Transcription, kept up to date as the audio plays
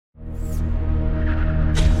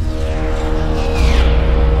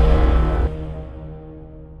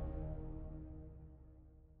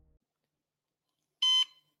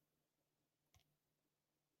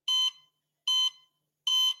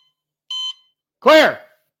Clear!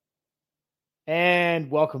 And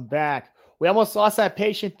welcome back. We almost lost that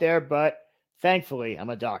patient there, but thankfully I'm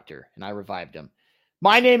a doctor and I revived him.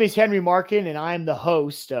 My name is Henry Markin and I'm the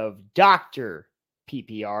host of Dr.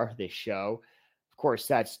 PPR, this show. Of course,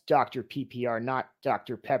 that's Dr. PPR, not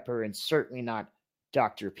Dr. Pepper, and certainly not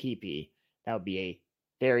Dr. PP. That would be a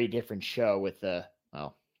very different show with a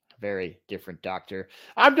very different doctor.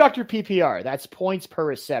 I'm Dr. PPR. That's points per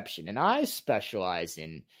reception, and I specialize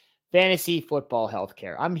in fantasy football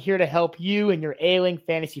healthcare. I'm here to help you and your ailing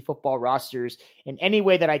fantasy football rosters in any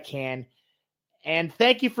way that I can. And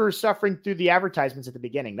thank you for suffering through the advertisements at the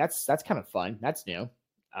beginning. That's kind of fun. That's new.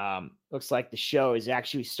 Looks like the show is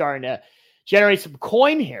actually starting to generate some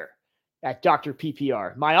coin here at Dr.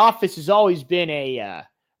 PPR. My office has always been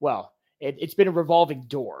it's been a revolving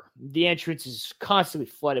door. The entrance is constantly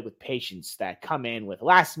flooded with patients that come in with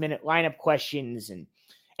last-minute lineup questions and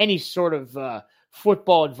any sort of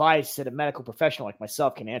football advice that a medical professional like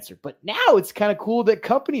myself can answer. But now it's kind of cool that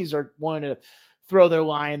companies are wanting to throw their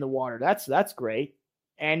line in the water. That's great.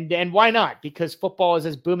 And why not? Because football is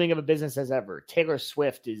as booming of a business as ever. Taylor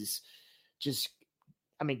Swift is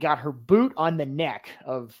got her boot on the neck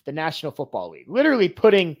of the National Football League, literally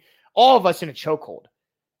putting all of us in a chokehold.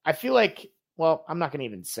 I feel like, I'm not going to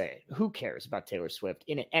even say it. Who cares about Taylor Swift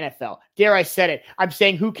in an NFL? Dare I said it. I'm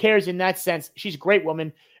saying who cares in that sense. She's a great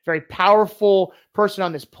woman, very powerful person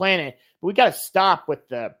on this planet. But we got to stop with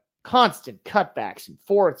the constant cutbacks and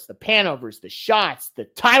fourths, the panovers, the shots, the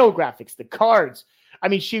title graphics, the cards. I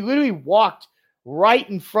mean, she literally walked right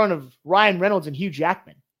in front of Ryan Reynolds and Hugh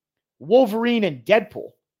Jackman, Wolverine and Deadpool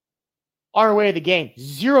on her way to the game.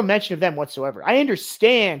 Zero mention of them whatsoever. I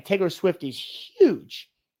understand Taylor Swift is huge,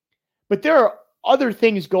 but there are other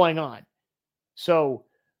things going on. So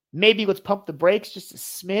maybe let's pump the brakes just a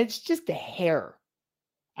smidge, just a hair.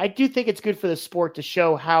 I do think it's good for the sport to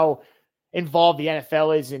show how involved the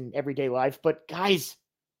NFL is in everyday life. But guys,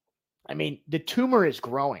 the tumor is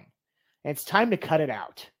growing and it's time to cut it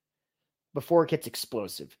out before it gets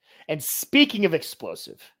explosive. And speaking of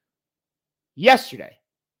explosive, yesterday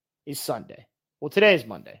is Sunday. Well, today is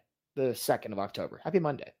Monday, the 2nd of October. Happy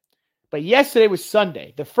Monday. But yesterday was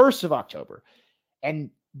Sunday, the 1st of October.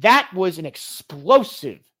 And that was an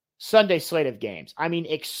explosive Sunday slate of games.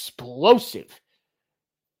 Explosive.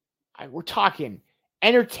 We're talking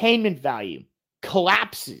entertainment value,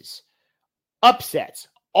 collapses, upsets,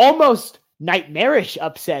 almost nightmarish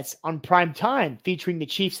upsets on prime time featuring the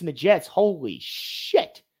Chiefs and the Jets. Holy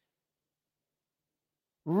shit.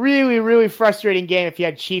 Really, really frustrating game if you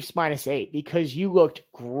had Chiefs -8 because you looked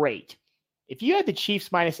great. If you had the Chiefs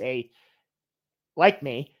 -8, like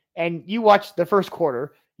me, and you watched the first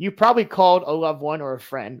quarter, you probably called a loved one or a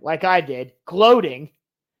friend, like I did, gloating,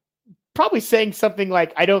 probably saying something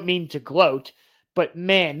like, I don't mean to gloat, but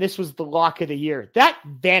man, this was the lock of the year. That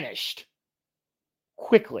vanished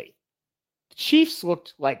quickly. The Chiefs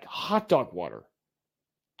looked like hot dog water.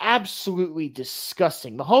 Absolutely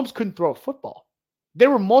disgusting. Mahomes couldn't throw a football.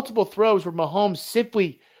 There were multiple throws where Mahomes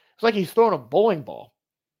simply, it's like he's throwing a bowling ball.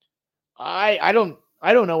 I don't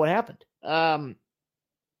know what happened.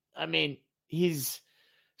 He's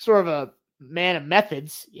sort of a man of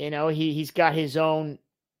methods. He's got his own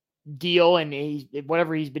deal, and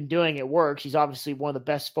whatever he's been doing, it works. He's obviously one of the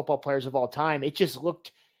best football players of all time. He just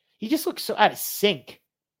looked so out of sync.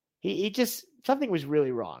 Something was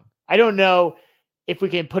really wrong. I don't know if we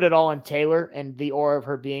can put it all on Taylor and the aura of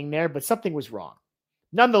her being there, but something was wrong.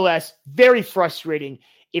 Nonetheless, very frustrating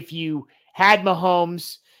if you had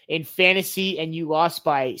Mahomes in fantasy and you lost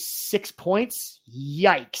by 6 points.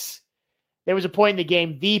 Yikes. There was a point in the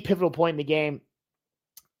game, the pivotal point in the game,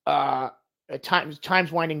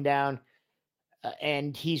 time's winding down,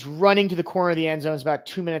 and he's running to the corner of the end zone. It's about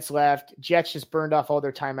 2 minutes left. Jets just burned off all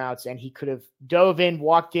their timeouts, and he could have dove in,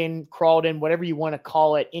 walked in, crawled in, whatever you want to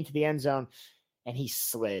call it, into the end zone, and he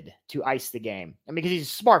slid to ice the game. Because he's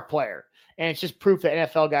a smart player, and it's just proof that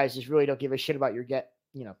NFL guys just really don't give a shit about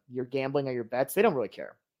your gambling or your bets. They don't really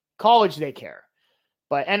care. College, they care.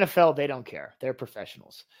 But NFL, they don't care. They're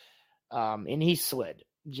professionals. And he slid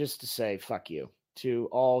just to say, fuck you to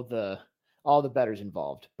all the bettors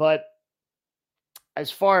involved. But as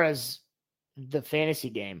far as the fantasy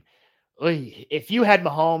game, if you had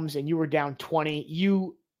Mahomes and you were down 20,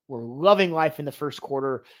 you were loving life in the first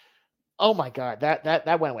quarter. Oh my God,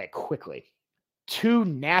 that went away quickly. 2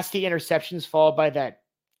 nasty interceptions followed by that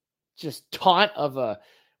just taunt of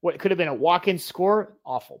what could have been a walk-in score.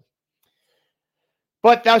 Awful.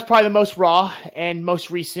 But that was probably the most raw and most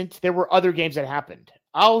recent. There were other games that happened.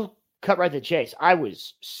 I'll cut right to the chase. I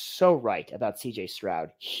was so right about CJ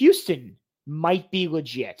Stroud. Houston might be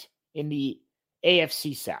legit in the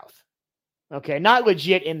AFC South. Okay, not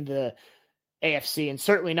legit in the AFC and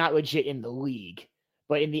certainly not legit in the league.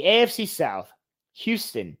 But in the AFC South,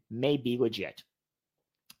 Houston may be legit.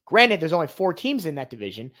 Granted, there's only 4 teams in that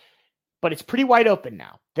division, but it's pretty wide open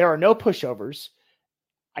now. There are no pushovers.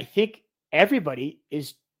 I think everybody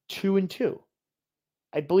is 2-2.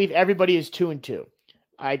 I believe everybody is 2-2.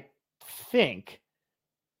 I think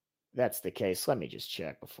that's the case. Let me just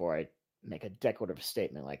check before I make a declarative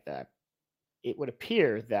statement like that. It would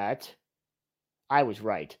appear that I was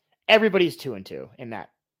right. Everybody's 2-2 in that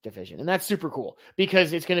division. And that's super cool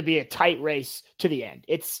because it's going to be a tight race to the end.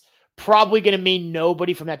 It's probably going to mean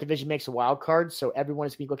nobody from that division makes a wild card. So everyone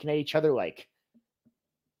is going to be looking at each other like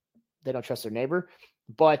they don't trust their neighbor.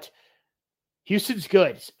 But Houston's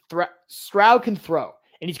good. Stroud can throw.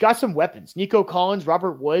 And he's got some weapons. Nico Collins,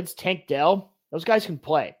 Robert Woods, Tank Dell. Those guys can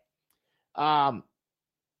play. Yeah,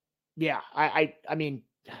 I mean,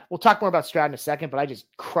 we'll talk more about Stroud in a second, but I just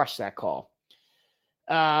crushed that call.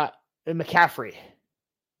 And McCaffrey.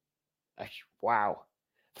 Wow.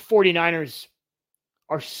 49ers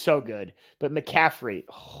are so good. But McCaffrey,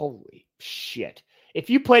 holy shit.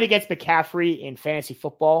 If you played against McCaffrey in fantasy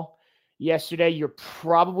football yesterday, you're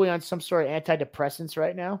probably on some sort of antidepressants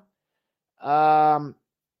right now.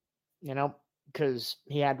 Because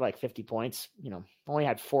he had like 50 points, only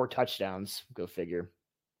had 4 touchdowns. Go figure.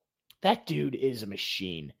 That dude is a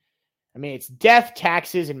machine. I mean, it's death,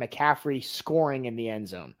 taxes, and McCaffrey scoring in the end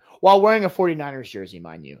zone while wearing a 49ers jersey,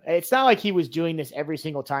 mind you. It's not like he was doing this every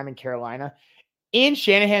single time in Carolina. In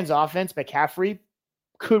Shanahan's offense, McCaffrey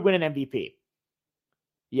could win an MVP.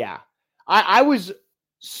 Yeah. I was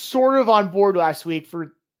sort of on board last week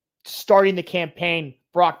for starting the campaign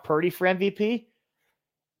Brock Purdy for MVP.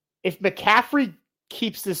 If McCaffrey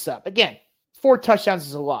keeps this up, again, 4 touchdowns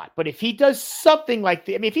is a lot, but if he does something like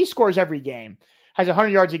if he scores every game, has 100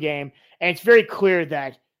 yards a game, and it's very clear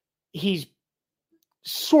that he's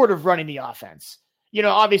sort of running the offense.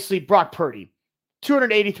 Obviously, Brock Purdy,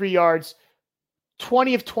 283 yards,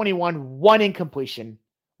 20 of 21, 1 incompletion,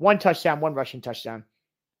 1 touchdown, 1 rushing touchdown.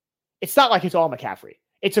 It's not like it's all McCaffrey.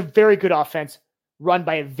 It's a very good offense run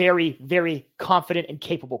by a very, very confident and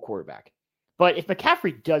capable quarterback. But if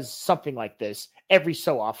McCaffrey does something like this every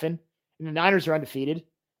so often, and the Niners are undefeated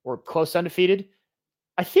or close to undefeated,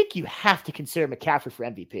 I think you have to consider McCaffrey for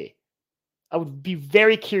MVP. I would be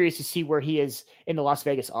very curious to see where he is in the Las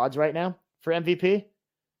Vegas odds right now for MVP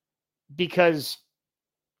because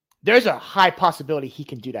there's a high possibility he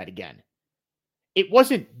can do that again. It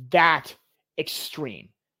wasn't that extreme.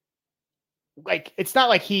 Like, it's not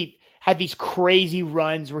like he had these crazy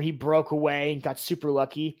runs where he broke away and got super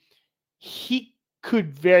lucky. He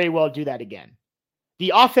could very well do that again.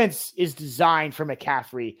 The offense is designed for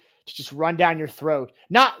McCaffrey to just run down your throat.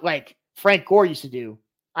 Not like Frank Gore used to do.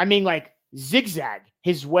 I mean, like zigzag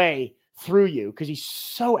his way through you because he's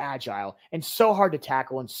so agile and so hard to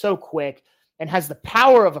tackle and so quick and has the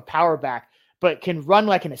power of a power back, but can run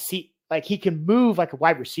like he can move like a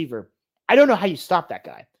wide receiver. I don't know how you stop that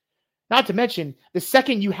guy. Not to mention, the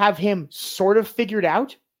second you have him sort of figured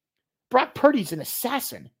out, Brock Purdy's an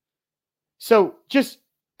assassin. So just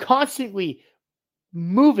constantly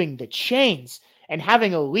moving the chains and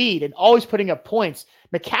having a lead and always putting up points,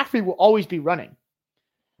 McCaffrey will always be running.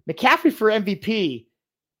 McCaffrey for MVP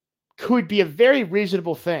could be a very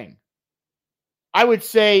reasonable thing. I would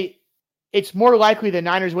say it's more likely the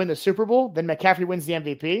Niners win the Super Bowl than McCaffrey wins the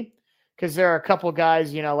MVP because there are a couple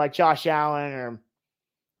guys, like Josh Allen or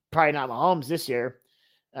probably not Mahomes this year.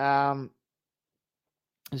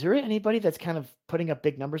 Is there anybody that's kind of putting up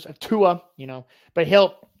big numbers? Tua, but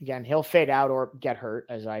he'll fade out or get hurt,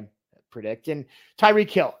 as I predict. And Tyreek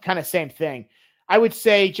Hill, kind of same thing. I would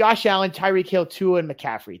say Josh Allen, Tyreek Hill, Tua, and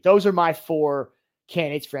McCaffrey. Those are my 4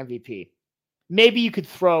 candidates for MVP. Maybe you could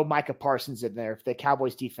throw Micah Parsons in there if the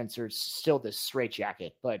Cowboys defense are still this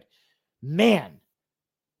straitjacket. But, man,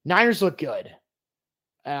 Niners look good.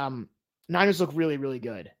 Niners look really, really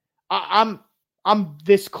good. I'm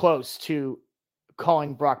this close to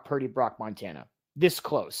calling Brock Purdy Brock Montana. This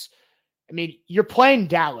close. I mean, you're playing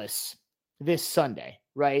Dallas this Sunday,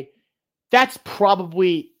 right? That's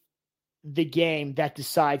probably the game that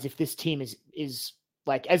decides if this team is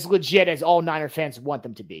like as legit as all Niner fans want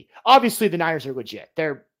them to be. Obviously, the Niners are legit.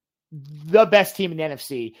 They're the best team in the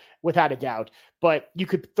NFC, without a doubt. But you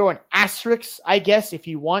could throw an asterisk, I guess, if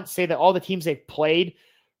you want, say that all the teams they've played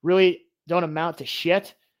really don't amount to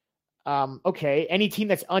shit. Okay, any team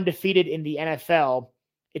that's undefeated in the NFL,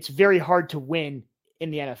 it's very hard to win in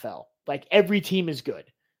the NFL. Like, every team is good.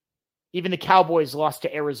 Even the Cowboys lost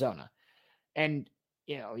to Arizona. And,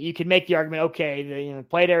 you can make the argument, okay, they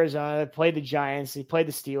played Arizona, they played the Giants, they played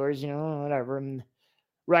the Steelers, whatever. And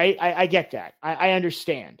right? I get that. I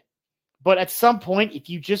understand. But at some point, if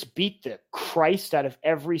you just beat the Christ out of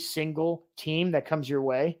every single team that comes your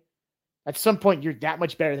way, at some point, you're that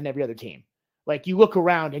much better than every other team. Like, you look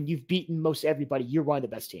around and you've beaten most everybody. You're one of the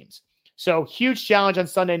best teams. So, huge challenge on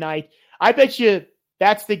Sunday night. I bet you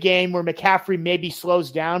that's the game where McCaffrey maybe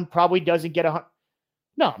slows down, probably doesn't get a...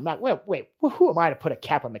 No, I'm not. Wait. Who am I to put a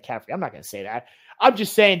cap on McCaffrey? I'm not going to say that. I'm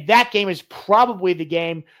just saying that game is probably the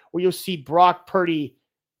game where you'll see Brock Purdy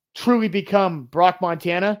truly become Brock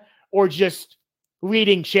Montana or just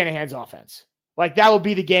leading Shanahan's offense. Like, that will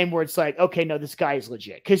be the game where it's like, okay, no, this guy is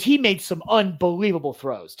legit. Because he made some unbelievable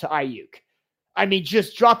throws to Ayuk. I mean,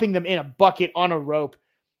 just dropping them in a bucket on a rope.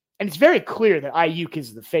 And it's very clear that Ayuk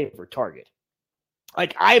is the favorite target.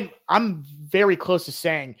 Like, I'm very close to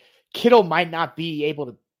saying Kittle might not be able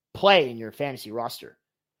to play in your fantasy roster.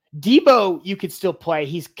 Debo, you could still play.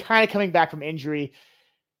 He's kind of coming back from injury.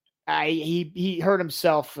 He hurt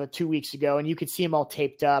himself 2 weeks ago, and you could see him all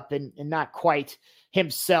taped up and not quite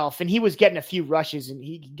himself. And he was getting a few rushes, and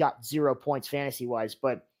he got 0 points fantasy-wise.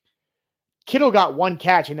 But Kittle got one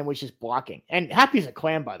catch and then was just blocking. And happy as a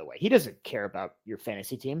clam, by the way. He doesn't care about your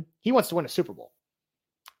fantasy team. He wants to win a Super Bowl.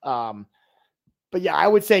 But yeah, I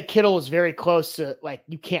would say Kittle is very close to, like,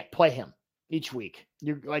 you can't play him each week.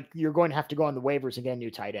 You're going to have to go on the waivers and get a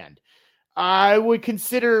new tight end. I would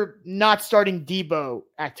consider not starting Debo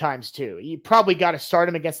at times too. You probably got to start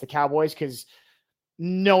him against the Cowboys because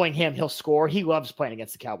knowing him, he'll score. He loves playing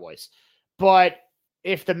against the Cowboys. But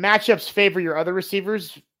if the matchups favor your other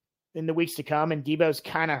receivers in the weeks to come and Debo's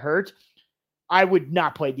kind of hurt, I would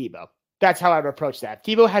not play Debo. That's how I would approach that.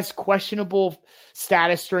 If Debo has questionable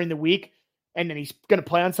status during the week and then he's going to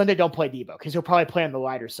play on Sunday, don't play Debo because he'll probably play on the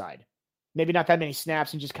lighter side. Maybe not that many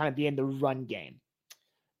snaps and just kind of be in the run game.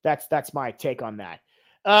 That's my take on that.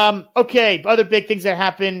 Okay, other big things that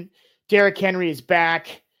happen. Derrick Henry is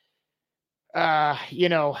back.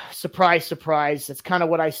 Surprise, surprise. That's kind of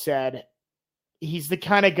what I said. He's the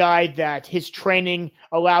kind of guy that his training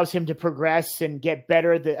allows him to progress and get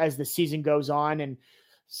better as the season goes on. And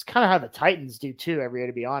it's kind of how the Titans do too, every year,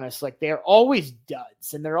 to be honest. Like, they're always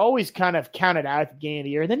duds and they're always kind of counted out at the beginning of the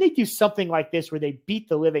year. And then they do something like this where they beat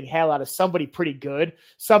the living hell out of somebody pretty good,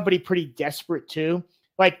 somebody pretty desperate too.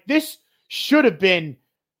 Like, this should have been,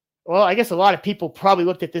 well, I guess a lot of people probably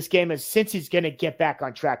looked at this game as since he's going to get back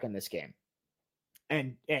on track in this game.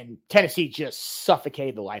 And Tennessee just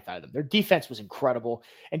suffocated the life out of them. Their defense was incredible,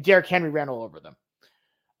 and Derrick Henry ran all over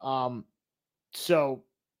them. So,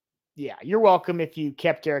 yeah, you're welcome if you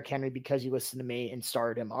kept Derrick Henry because you listened to me and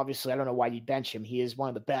started him. Obviously, I don't know why you'd bench him. He is one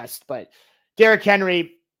of the best, but Derrick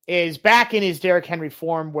Henry is back in his Derrick Henry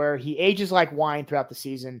form where he ages like wine throughout the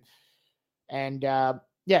season. And,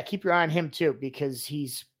 keep your eye on him too, because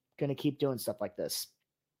he's going to keep doing stuff like this.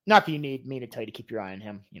 Not that you need me to tell you to keep your eye on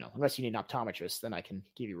him, unless you need an optometrist, then I can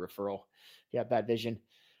give you a referral if you have bad vision.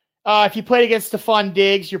 If you played against Stephon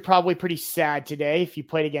Diggs, you're probably pretty sad today. If you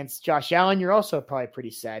played against Josh Allen, you're also probably pretty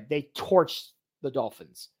sad. They torched the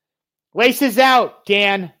Dolphins. Laces out,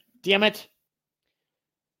 Dan. Damn it.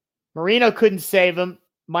 Marino couldn't save him.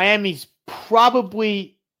 Miami's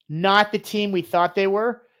probably not the team we thought they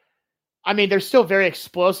were. I mean, they're still very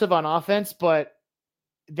explosive on offense, but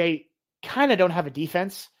they kind of don't have a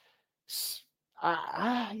defense.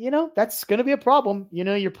 That's going to be a problem.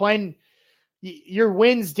 You're playing, your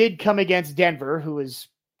wins did come against Denver, who is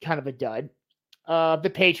kind of a dud.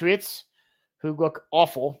 The Patriots, who look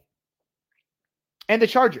awful. And the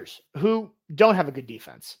Chargers, who don't have a good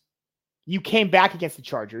defense. You came back against the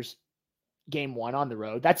Chargers, game 1 on the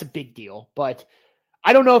road. That's a big deal, but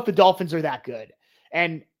I don't know if the Dolphins are that good.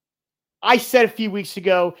 And I said a few weeks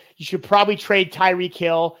ago, you should probably trade Tyreek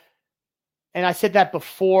Hill. And I said that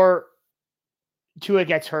before Tua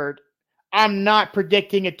gets hurt. I'm not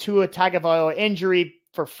predicting a Tua Tagovailoa injury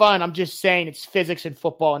for fun. I'm just saying it's physics in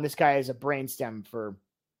football, and this guy is a brainstem for,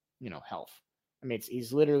 health. I mean,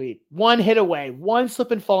 he's literally one hit away, one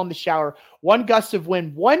slip and fall in the shower, one gust of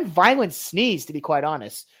wind, one violent sneeze, to be quite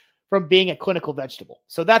honest, from being a clinical vegetable.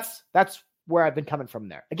 So that's where I've been coming from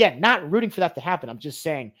there. Again, not rooting for that to happen. I'm just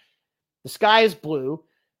saying the sky is blue.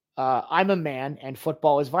 I'm a man, and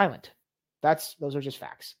football is violent. Those are just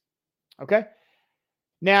facts. Okay.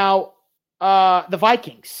 Now, the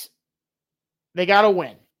Vikings, they got to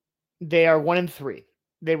win. They are 1-3.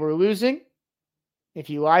 They were losing. If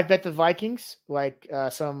you live bet the Vikings, like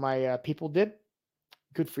some of my people did,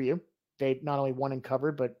 good for you. They not only won and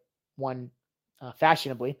covered, but won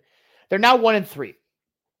fashionably. They're now 1-3.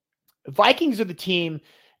 Vikings are the team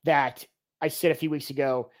that I said a few weeks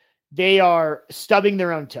ago, they are stubbing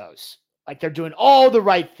their own toes. Like, they're doing all the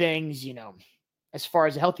right things, as far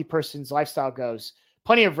as a healthy person's lifestyle goes,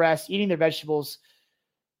 plenty of rest, eating their vegetables,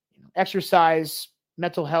 exercise,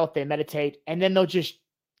 mental health, they meditate, and then they'll just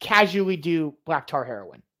casually do black tar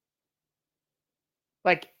heroin.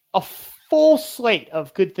 Like a full slate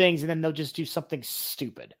of good things, and then they'll just do something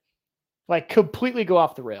stupid. Like completely go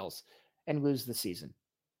off the rails and lose the season.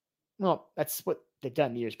 Well, that's what they've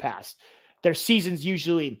done in years past. Their seasons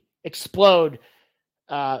usually explode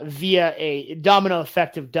via a domino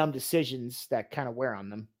effect of dumb decisions that kind of wear on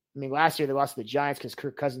them. I mean, last year they lost to the Giants because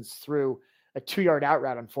Kirk Cousins threw a 2-yard out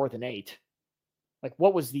route on 4th and 8. Like,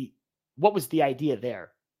 what was the idea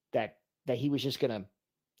there? That he was just gonna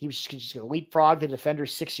leapfrog the defender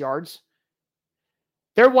 6 yards?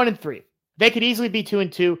 They're 1-3. They could easily be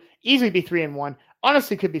 2-2, easily be 3-1.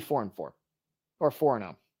 Honestly, could be 4-4 or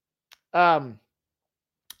 4-0.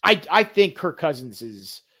 I think Kirk Cousins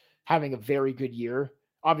is having a very good year.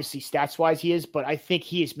 Obviously, stats-wise, he is, but I think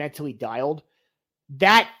he is mentally dialed.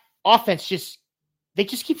 That offense they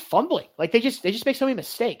just keep fumbling. Like they just make so many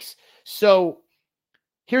mistakes. So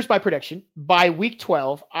here's my prediction. By week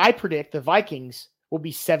 12, I predict the Vikings will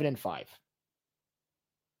be 7-5.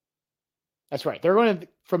 That's right. They're going to,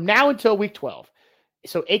 from now until week 12,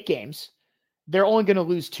 so 8 games, they're only going to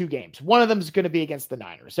lose 2 games. One of them is going to be against the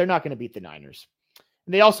Niners. They're not going to beat the Niners.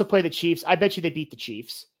 And they also play the Chiefs. I bet you they beat the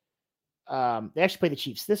Chiefs. They actually play the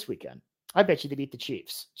Chiefs this weekend. I bet you they beat the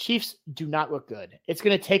Chiefs. Chiefs do not look good. It's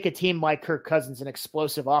going to take a team like Kirk Cousins, an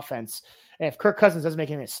explosive offense. And if Kirk Cousins doesn't make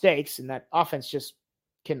any mistakes and that offense just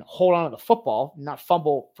can hold on to the football, not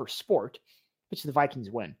fumble for sport, which the Vikings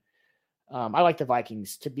win. I like the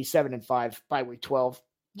Vikings to be 7-5 by week 12,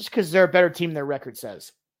 just because they're a better team than their record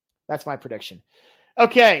says. That's my prediction.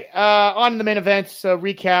 Okay, on to the main event. So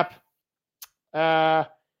recap.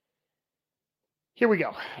 Here we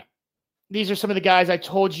go. These are some of the guys I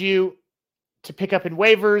told you to pick up in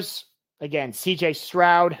waivers. Again, CJ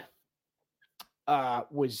Stroud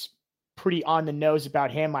was pretty on the nose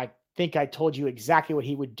about him. I think I told you exactly what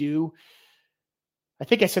he would do. I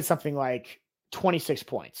think I said something like 26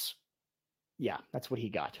 points. Yeah, that's what he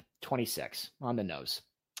got. 26 on the nose.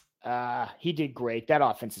 He did great. That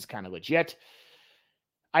offense is kind of legit.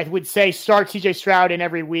 I would say start CJ Stroud in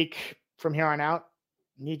every week from here on out.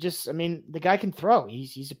 The guy can throw.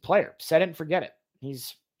 He's a player. Set it and forget it.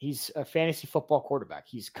 He's a fantasy football quarterback.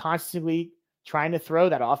 He's constantly trying to throw.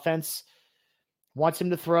 That offense wants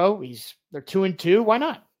him to throw. They're 2-2. Why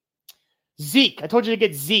not? Zeke. I told you to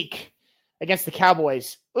get Zeke against the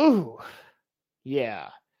Cowboys. Ooh, yeah.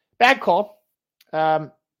 Bad call.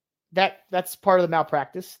 That's part of the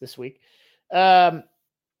malpractice this week. It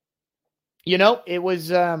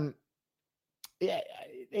was. I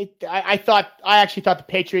actually thought the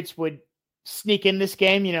Patriots would sneak in this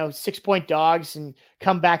game. 6-point dogs and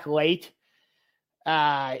come back late.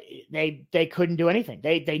 They couldn't do anything.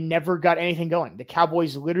 They never got anything going. The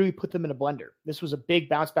Cowboys literally put them in a blender. This was a big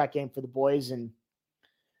bounce back game for the boys and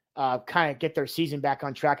kind of get their season back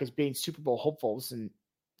on track as being Super Bowl hopefuls. And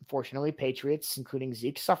unfortunately, Patriots, including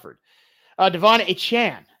Zeke, suffered. Devon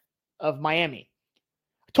Achane of Miami.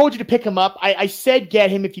 I told you to pick him up. I said get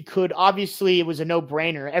him if you could. Obviously, it was a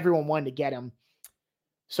no-brainer. Everyone wanted to get him.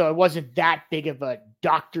 So it wasn't that big of a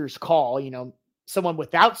doctor's call. Someone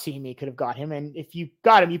without seeing me could have got him. And if you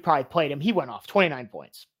got him, you probably played him. He went off 29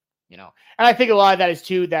 points. And I think a lot of that is,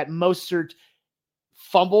 too, that Mostert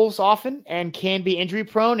fumbles often and can be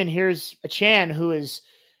injury-prone. And here's Achane, who is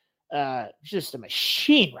just a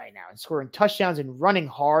machine right now and scoring touchdowns and running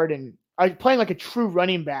hard and playing like a true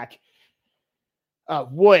running back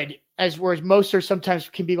would, whereas Mostert sometimes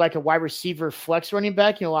can be like a wide receiver flex running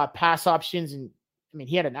back, a lot of pass options. And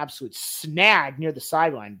he had an absolute snag near the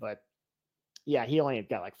sideline, but yeah, he only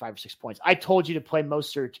got like 5 or 6 points. I told you to play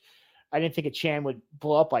Mostert. I didn't think Achane would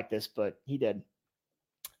blow up like this, but he did.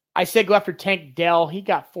 I said go after Tank Dell. He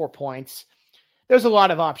got 4 points. There's a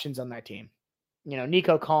lot of options on that team.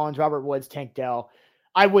 Nico Collins, Robert Woods, Tank Dell.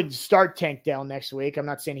 I wouldn't start Tank Dell next week. I'm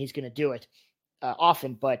not saying he's going to do it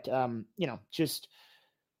often, but, just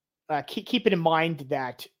keep it in mind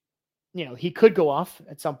that, he could go off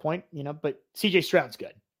at some point, but CJ Stroud's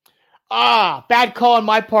good. Bad call on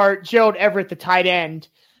my part. Gerald Everett, the tight end.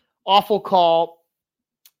 Awful call.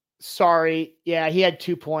 Sorry. Yeah, he had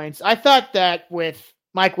 2 points. I thought that with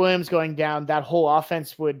Mike Williams going down, that whole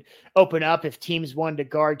offense would open up if teams wanted to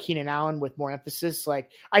guard Keenan Allen with more emphasis.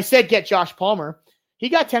 Like I said, get Josh Palmer. He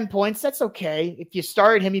got 10 points. That's okay. If you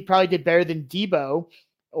started him, he probably did better than Debo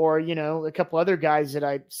or, a couple other guys that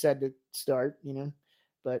I said to start,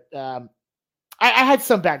 But I had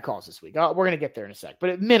some bad calls this week. We're going to get there in a sec.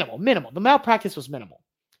 But minimal. The malpractice was minimal.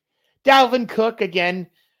 Dalvin Cook, again,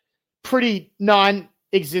 pretty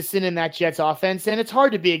non-existent in that Jets offense. And it's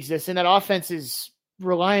hard to be existent. That offense is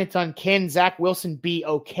reliant on can Zach Wilson be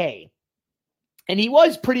okay? And he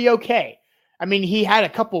was pretty okay. I mean, he had a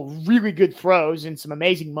couple really good throws and some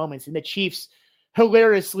amazing moments, and the Chiefs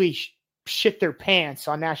hilariously shit their pants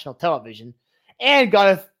on national television and got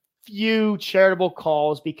a few charitable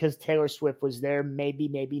calls because Taylor Swift was there. Maybe,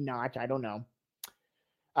 maybe not. I don't know.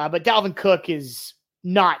 But Dalvin Cook is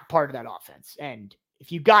not part of that offense. And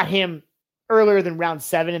if you got him earlier than round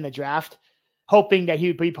 7 in the draft, hoping that he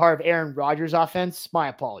would be part of Aaron Rodgers' offense, my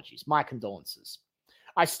apologies, my condolences.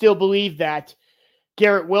 I still believe that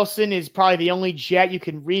Garrett Wilson is probably the only Jet you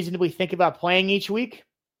can reasonably think about playing each week.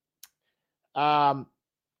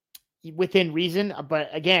 Within reason. But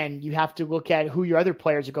again, you have to look at who your other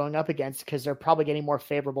players are going up against because they're probably getting more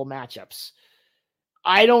favorable matchups.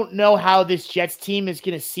 I don't know how this Jets team is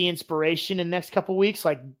going to see inspiration in the next couple of weeks.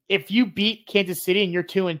 Like, if you beat Kansas City and you're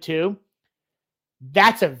 2-2,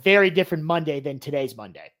 that's a very different Monday than today's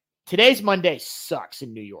Monday. Today's Monday sucks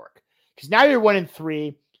in New York because now you're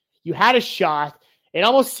 1-3. You had a shot. It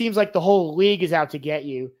almost seems like the whole league is out to get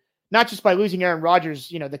you, not just by losing Aaron Rodgers,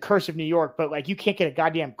 the curse of New York, but like you can't get a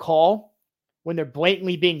goddamn call when they're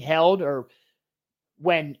blatantly being held or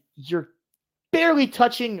when you're barely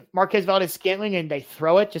touching Marquez Valdes-Scantling and they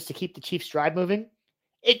throw it just to keep the Chiefs' drive moving.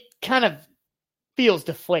 It kind of feels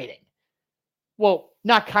deflating. Well,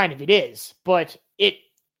 not kind of, it is, but it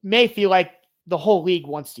may feel like the whole league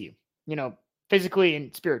wants you, physically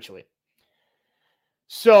and spiritually.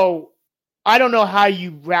 So I don't know how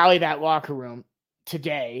you rally that locker room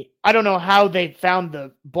today. I don't know how they found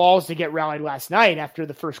the balls to get rallied last night after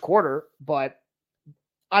the first quarter, but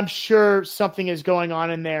I'm sure something is going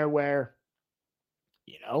on in there where,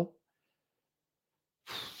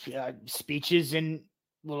 speeches and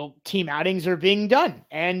little team outings are being done,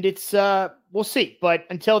 and it's we'll see. But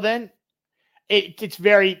until then, it's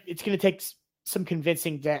going to take some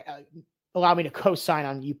convincing to allow me to co-sign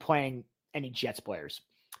on you playing any Jets players.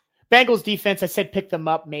 Bengals defense, I said pick them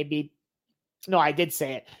up, maybe. No, I did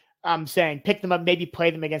say it. I'm saying pick them up, maybe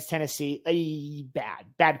play them against Tennessee.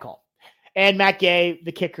 Bad call. And Matt Gay,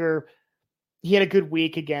 the kicker, he had a good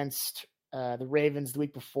week against the Ravens the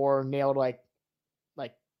week before, nailed like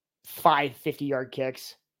 5 50-yard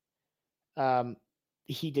kicks.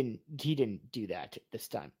 He didn't do that this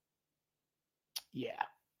time. Yeah,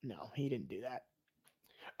 no, he didn't do that.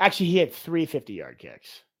 Actually, he had 3 50-yard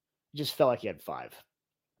kicks. It just felt like he had 5.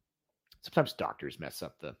 Sometimes doctors mess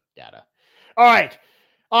up the data. All right,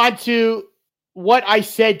 on to what I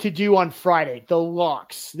said to do on Friday, the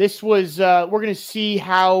locks. This was, we're going to see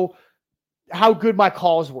how good my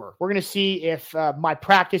calls were. We're going to see if my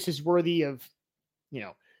practice is worthy of,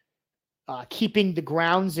 keeping the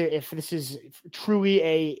grounds, if this is truly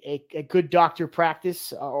a good doctor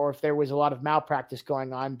practice, or if there was a lot of malpractice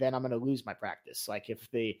going on, then I'm going to lose my practice. Like if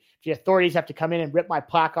the authorities have to come in and rip my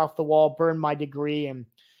plaque off the wall, burn my degree, and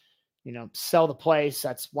sell the place,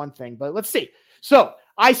 that's one thing. But let's see. So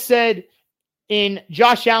I said in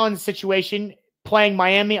Josh Allen's situation, playing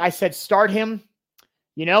Miami, I said start him.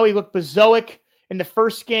 He looked bezoic in the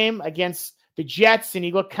first game against the Jets, and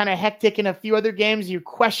he looked kind of hectic in a few other games. You're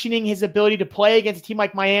questioning his ability to play against a team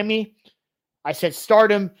like Miami. I said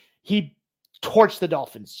start him. He torched the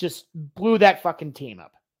Dolphins, just blew that fucking team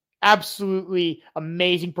up. Absolutely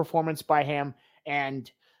amazing performance by him,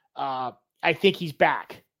 and I think he's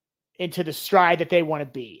back into the stride that they want to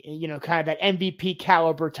be. Kind of that MVP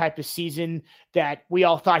caliber type of season that we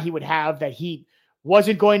all thought he would have, that he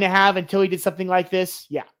wasn't going to have until he did something like this.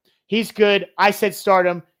 Yeah, he's good. I said start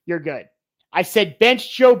him. You're good. I said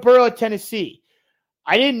bench Joe Burrow at Tennessee.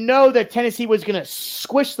 I didn't know that Tennessee was going to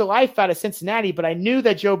squish the life out of Cincinnati, but I knew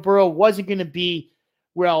that Joe Burrow wasn't going to be,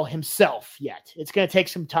 himself yet. It's going to take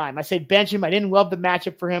some time. I said bench him. I didn't love the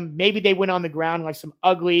matchup for him. Maybe they went on the ground like some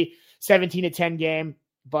ugly 17-10 game,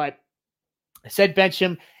 but I said bench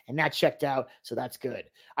him, and that checked out, so that's good.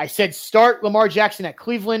 I said start Lamar Jackson at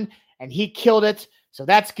Cleveland, and he killed it, so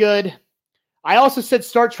that's good. I also said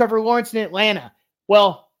start Trevor Lawrence in Atlanta.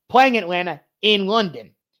 Well, playing Atlanta in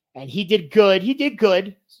London, and he did good. He did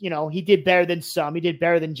good. He did better than some. He did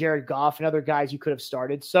better than Jared Goff and other guys you could have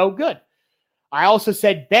started, so good. I also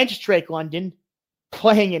said bench Drake London,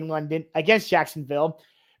 playing in London against Jacksonville,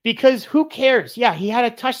 because who cares? Yeah, he had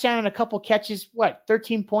a touchdown and a couple catches,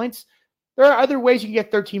 13 points? There are other ways you can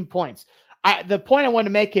get 13 points. The point I want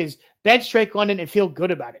to make is bench Drake London and feel good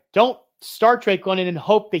about it. Don't start Drake London and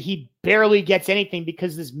hope that he barely gets anything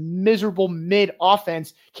because this miserable mid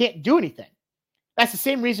offense can't do anything. That's the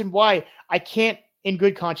same reason why I can't, in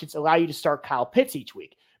good conscience, allow you to start Kyle Pitts each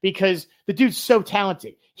week, because the dude's so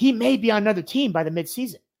talented. He may be on another team by the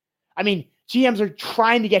midseason. I mean, GMs are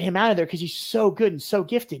trying to get him out of there because he's so good and so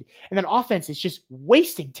gifted. And then offense is just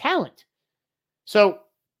wasting talent. So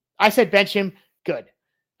I said bench him. Good.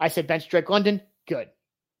 I said bench Drake London. Good.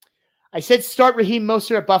 I said start Raheem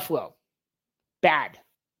Mostert at Buffalo. Bad.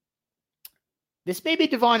 This may be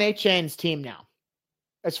Devon Achane's team now,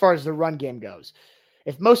 as far as the run game goes.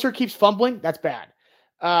 If Mostert keeps fumbling, that's bad.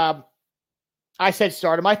 I said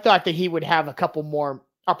start him. I thought that he would have a couple more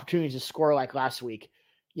opportunities to score like last week,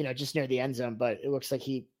 just near the end zone, but it looks like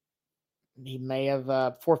he may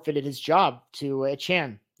have forfeited his job to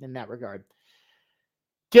Chan in that regard.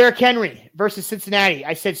 Derrick Henry versus Cincinnati.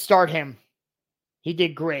 I said start him. He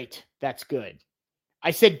did great. That's good.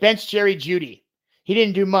 I said bench Jerry Jeudy. He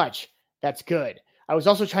didn't do much. That's good. I was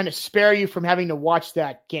also trying to spare you from having to watch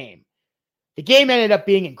that game. The game ended up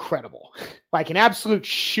being incredible, like an absolute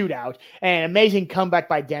shootout and an amazing comeback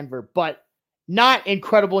by Denver, but not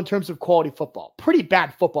incredible in terms of quality football. Pretty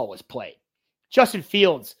bad football was played. Justin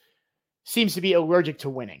Fields seems to be allergic to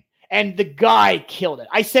winning, and the guy killed it.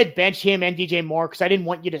 I said bench him and DJ Moore because I didn't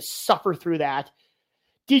want you to suffer through that.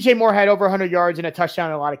 DJ Moore had over 100 yards and a touchdown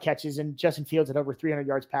and a lot of catches, and Justin Fields had over 300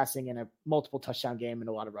 yards passing and a multiple touchdown game and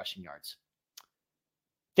a lot of rushing yards.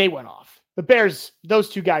 They went off. The Bears, those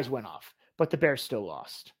two guys went off, but the Bears still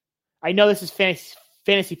lost. I know this is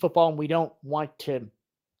fantasy football, and we don't want to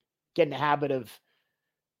get in the habit of,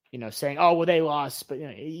 saying, oh, well, they lost, but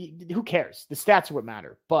who cares? The stats are what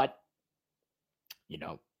matter. But,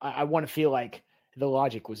 I want to feel like the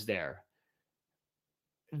logic was there.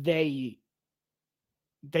 They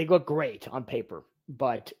look great on paper,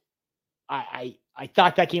 but I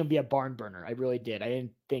thought that game would be a barn burner. I really did. I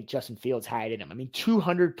didn't think Justin Fields had it in him. I mean,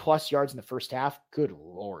 200 plus yards in the first half. Good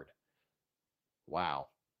Lord. Wow.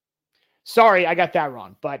 Sorry, I got that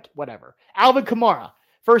wrong, but whatever. Alvin Kamara,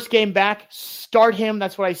 first game back. Start him.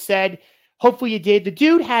 That's what I said. Hopefully you did. The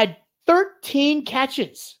dude had 13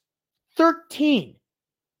 catches. 13.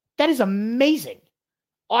 That is amazing.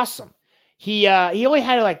 Awesome. He only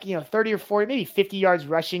had 30 or 40, maybe 50 yards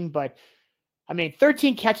rushing, but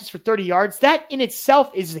 13 catches for 30 yards. That in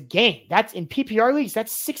itself is a game. That's in PPR leagues.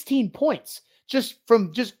 That's 16 points just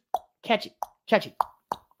from catching,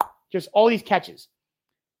 just all these catches.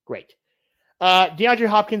 Great. DeAndre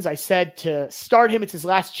Hopkins, I said to start him. It's his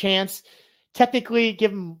last chance. Technically,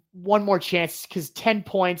 give him one more chance because 10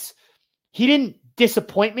 points. He didn't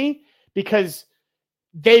disappoint me because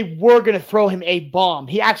they were going to throw him a bomb.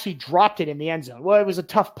 He actually dropped it in the end zone. Well, it was a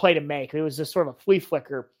tough play to make. It was just sort of a flea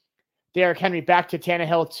flicker. Derrick Henry back to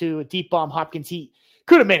Tannehill to a deep bomb. Hopkins, he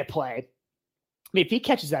could have made a play. If he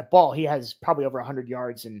catches that ball, he has probably over 100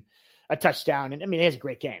 yards and a touchdown. And he has a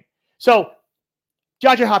great game. So,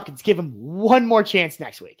 DeAndre Hopkins, give him one more chance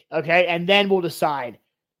next week, okay? And then we'll decide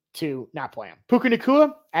to not play him. Puka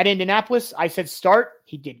Nacua at Indianapolis, I said start.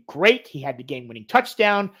 He did great. He had the game-winning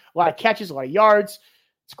touchdown, a lot of catches, a lot of yards.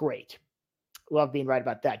 It's great. Love being right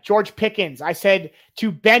about that. George Pickens, I said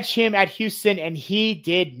to bench him at Houston, and he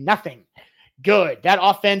did nothing. Good. That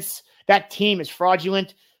offense, that team is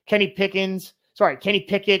fraudulent. Kenny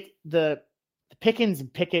Pickett, the Pickens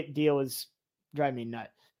and Pickett deal is driving me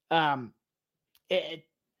nuts.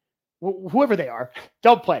 Whoever they are,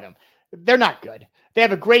 don't play them. They're not good. They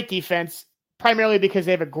have a great defense, primarily because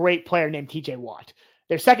they have a great player named TJ Watt.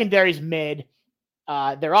 Their secondary is mid.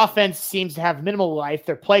 Their offense seems to have minimal life.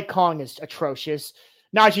 Their play calling is atrocious.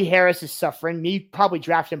 Najee Harris is suffering. You probably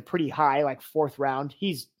draft him pretty high, like 4th round.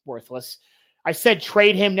 He's worthless. I said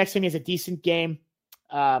trade him. Next time he has a decent game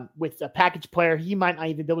with a package player, he might not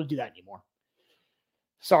even be able to do that anymore.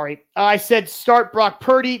 Sorry. I said start Brock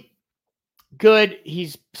Purdy. Good.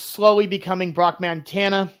 He's slowly becoming Brock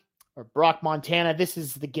Montana. This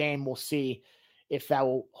is the game. We'll see if that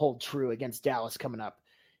will hold true against Dallas coming up.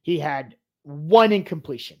 He had 1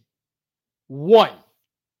 incompletion. 1.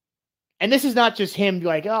 And this is not just him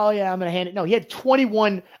like, oh, yeah, I'm going to hand it. No, he had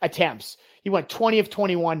 21 attempts. He went 20 of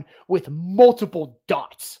 21 with multiple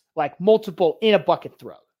dots, like multiple in a bucket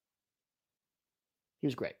throw. He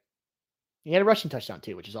was great. He had a rushing touchdown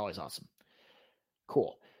too, which is always awesome.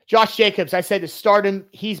 Cool. Josh Jacobs, I said to start him.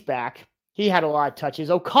 He's back. He had a lot of touches.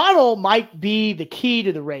 O'Connell might be the key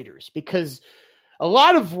to the Raiders because a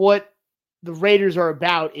lot of what the Raiders are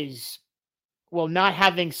about is, not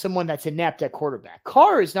having someone that's inept at quarterback.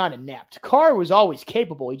 Carr is not inept. Carr was always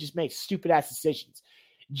capable. He just makes stupid-ass decisions.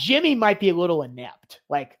 Jimmy might be a little inept.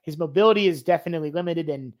 Like, his mobility is definitely limited,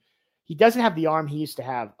 and he doesn't have the arm he used to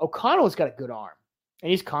have. O'Connell's got a good arm, and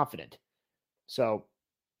he's confident. So,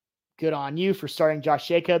 good on you for starting Josh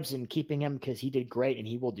Jacobs and keeping him because he did great, and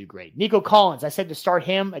he will do great. Nico Collins, I said to start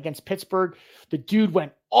him against Pittsburgh. The dude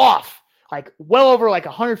went off. like well over like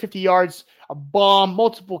 150 yards, a bomb,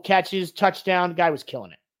 multiple catches, touchdown. The guy was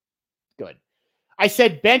killing it. Good. I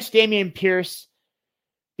said bench Dameon Pierce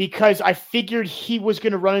because I figured he was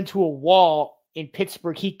going to run into a wall in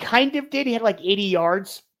Pittsburgh. He kind of did. He had like 80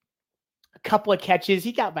 yards, a couple of catches.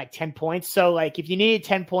 He got like 10 points. So like if you needed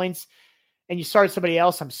 10 points and you started somebody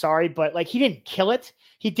else, I'm sorry, but like he didn't kill it.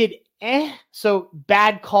 He did so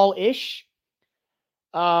bad call-ish.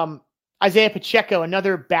 Isaiah Pacheco,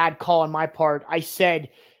 another bad call on my part. I said,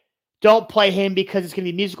 don't play him because it's going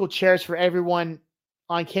to be musical chairs for everyone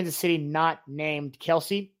on Kansas City not named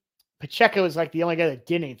Kelsey. Pacheco is like the only guy that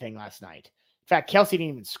did anything last night. In fact, Kelsey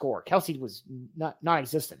didn't even score. Kelsey was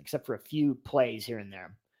non-existent except for a few plays here and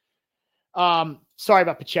there. Sorry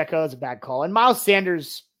about Pacheco. It was a bad call. And Miles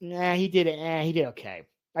Sanders, he did okay.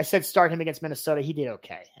 I said start him against Minnesota. He did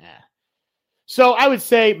okay. So I would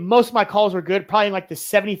say most of my calls were good, probably in like the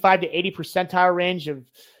 75 to 80 percentile range of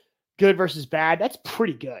good versus bad. That's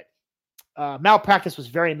pretty good. Malpractice was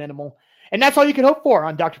very minimal. And that's all you can hope for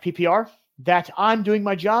on Dr. PPR, that I'm doing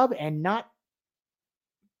my job and not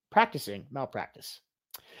practicing malpractice.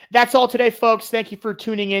 That's all today, folks. Thank you for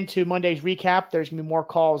tuning in to Monday's recap. There's going to be more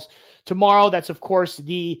calls tomorrow. That's, of course,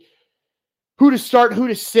 the who to start, who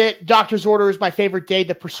to sit. Doctor's order is my favorite day.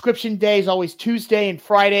 The prescription day is always Tuesday, and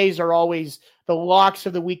Fridays are always the locks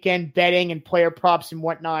of the weekend, betting and player props and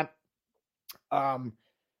whatnot.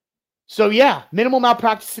 So yeah, minimal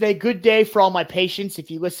malpractice today. Good day for all my patients.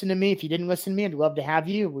 If you listen to me, if you didn't listen to me, I'd love to have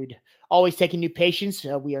you. We'd always take in new patients.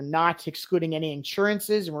 We are not excluding any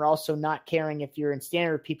insurances, and we're also not caring if you're in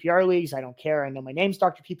standard or PPR leagues. I don't care. I know my name's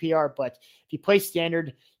Dr. PPR, but if you play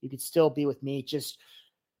standard, you could still be with me. Just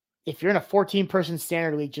if you're in a 14-person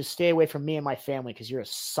standard league, just stay away from me and my family because you're a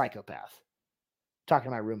psychopath. Talking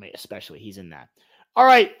to my roommate especially. He's in that. All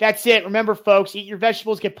right, that's it. Remember, folks, eat your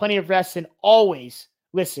vegetables, get plenty of rest, and always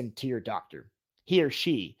listen to your doctor. He or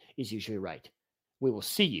she is usually right. We will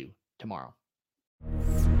see you tomorrow.